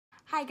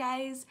Hi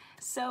guys!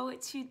 So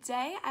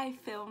today I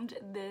filmed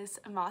this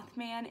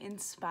Mothman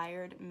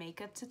inspired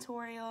makeup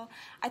tutorial.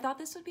 I thought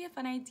this would be a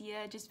fun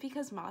idea just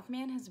because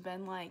Mothman has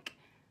been like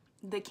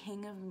the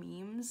king of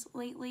memes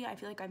lately. I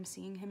feel like I'm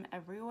seeing him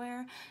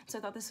everywhere. So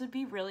I thought this would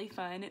be really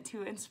fun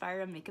to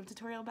inspire a makeup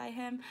tutorial by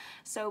him.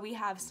 So we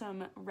have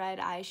some red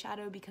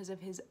eyeshadow because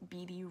of his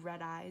beady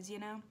red eyes, you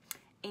know?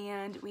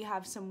 And we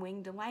have some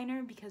winged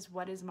liner because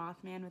what is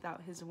Mothman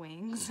without his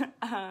wings?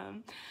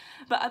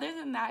 But other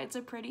than that, it's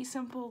a pretty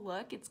simple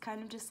look. It's kind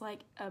of just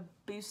like a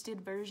boosted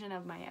version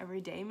of my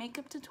everyday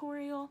makeup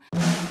tutorial.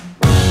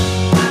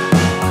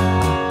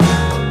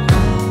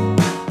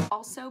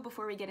 Also,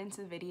 before we get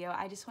into the video,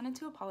 I just wanted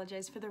to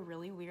apologize for the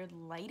really weird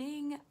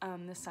lighting.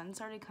 The sun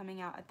started coming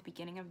out at the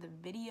beginning of the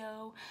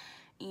video,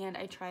 and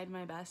I tried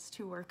my best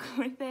to work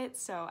with it,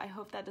 so I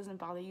hope that doesn't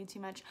bother you too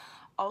much.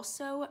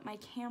 Also, my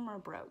camera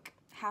broke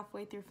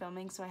halfway through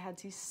filming, so I had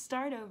to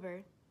start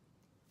over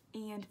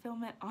and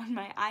film it on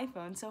my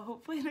iPhone, so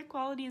hopefully the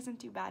quality isn't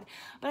too bad,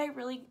 but I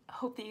really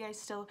hope that you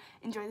guys still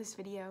enjoy this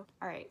video.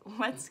 Alright,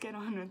 let's get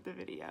on with the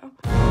video.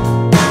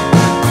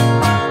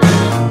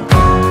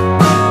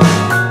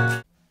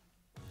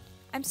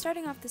 I'm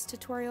starting off this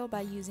tutorial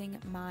by using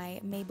my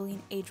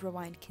Maybelline Age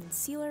Rewind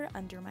Concealer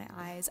under my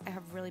eyes. I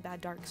have really bad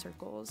dark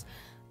circles,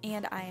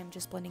 and I am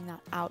just blending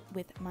that out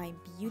with my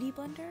Beauty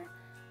Blender.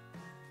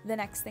 The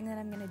next thing that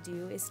I'm going to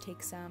do is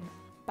take some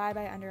Bye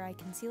Bye Under Eye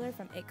Concealer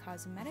from IT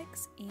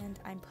Cosmetics, and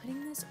I'm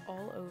putting this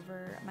all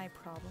over my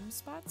problem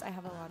spots. I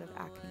have a lot of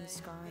acne,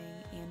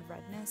 scarring, and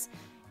redness,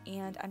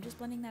 and I'm just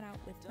blending that out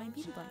with my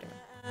Beauty Blender.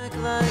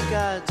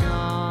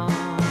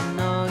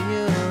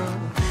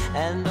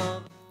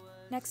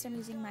 Next, I'm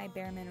using my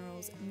Bare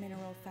Minerals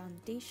Mineral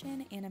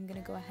Foundation, and I'm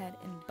going to go ahead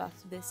and buff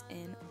this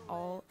in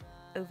all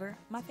over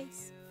my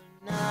face.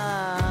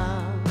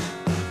 Now,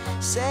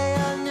 say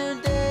our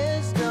new day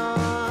is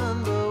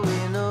gone, but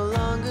we no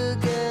longer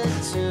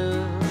get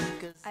to.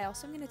 I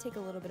also am going to take a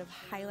little bit of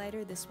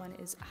highlighter. This one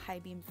is High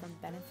Beam from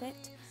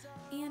Benefit,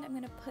 and I'm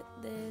going to put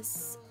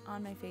this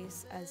on my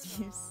face. As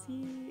you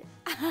see,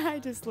 I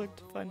just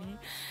looked funny.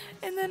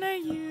 And then I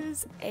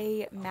use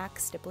a MAC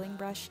stippling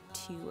brush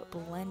to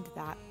blend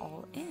that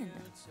all in.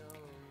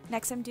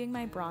 Next, I'm doing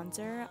my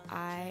bronzer.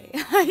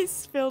 I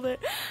spilled it,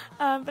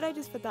 but I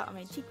just put that on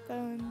my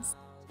cheekbones.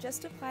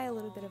 Just apply a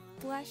little bit of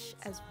blush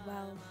as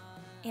well,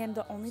 and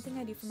the only thing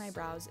I do for my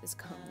brows is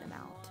comb them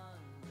out.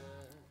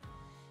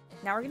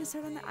 Now we're going to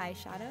start on the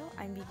eyeshadow.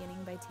 I'm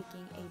beginning by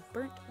taking a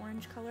burnt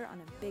orange color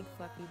on a big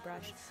fluffy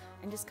brush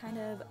and just kind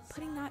of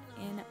putting that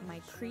in my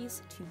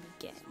crease to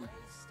begin.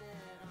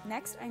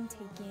 Next, I'm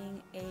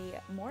taking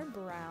a more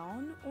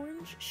brown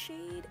orange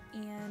shade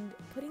and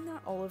putting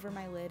that all over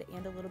my lid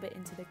and a little bit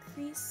into the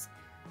crease,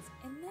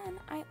 and then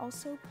I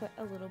also put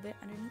a little bit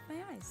underneath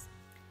my eyes.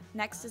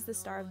 Next is the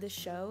star of the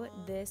show.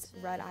 This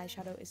red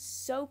eyeshadow is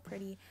so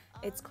pretty.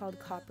 It's called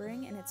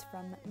Coppering, and it's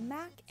from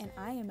MAC, and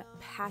I am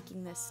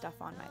packing this stuff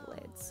on my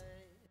lids.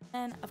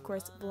 And of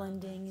course,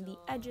 blending the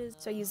edges.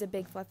 So I use a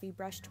big fluffy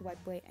brush to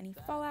wipe away any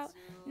fallout.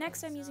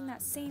 Next, I'm using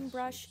that same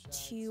brush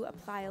to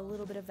apply a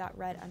little bit of that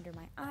red under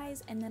my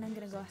eyes, and then I'm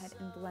gonna go ahead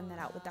and blend that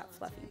out with that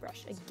fluffy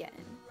brush again.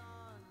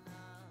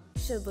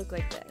 Should look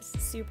like this.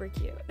 Super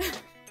cute.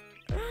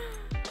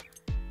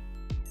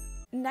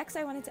 Next,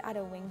 I wanted to add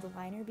a winged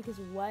liner because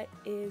what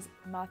is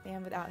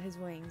Mothman without his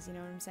wings, you know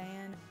what I'm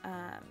saying?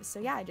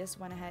 So yeah, I just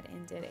went ahead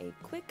and did a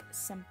quick,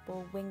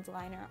 simple winged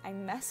liner. I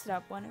messed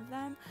up one of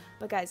them,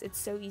 but guys, it's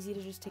so easy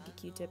to just take a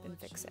Q-tip and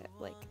fix it.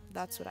 Like,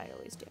 that's what I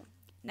always do.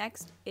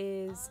 Next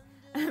is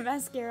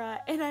mascara,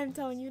 and I'm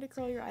telling you to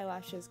curl your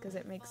eyelashes because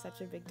it makes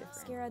such a big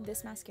difference.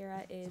 This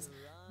mascara is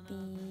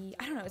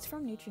I don't know, it's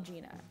from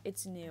Neutrogena.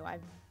 It's new,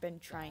 I've been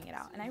trying it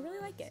out, and I really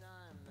like it.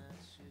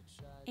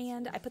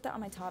 And I put that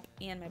on my top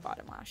and my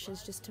bottom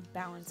lashes just to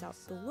balance out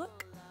the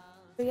look.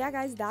 So yeah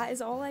guys, that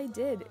is all I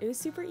did. It was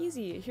super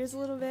easy. Here's a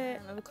little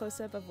bit of a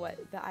close-up of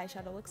what the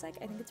eyeshadow looks like.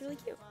 I think it's really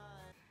cute.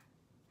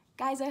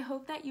 Guys, I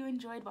hope that you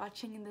enjoyed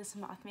watching this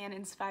Mothman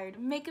inspired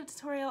makeup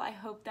tutorial. I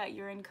hope that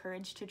you're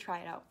encouraged to try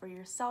it out for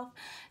yourself.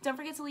 Don't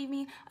forget to leave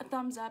me a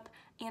thumbs up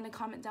and a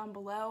comment down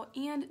below,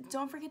 and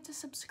don't forget to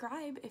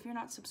subscribe if you're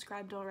not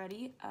subscribed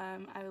already.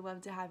 I would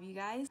love to have you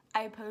guys.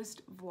 I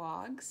post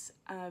vlogs,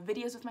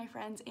 videos with my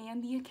friends,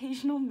 and the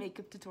occasional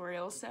makeup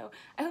tutorials, so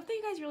I hope that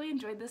you guys really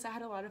enjoyed this. I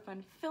had a lot of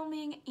fun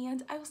filming,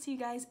 and I will see you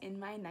guys in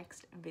my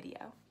next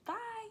video. Bye!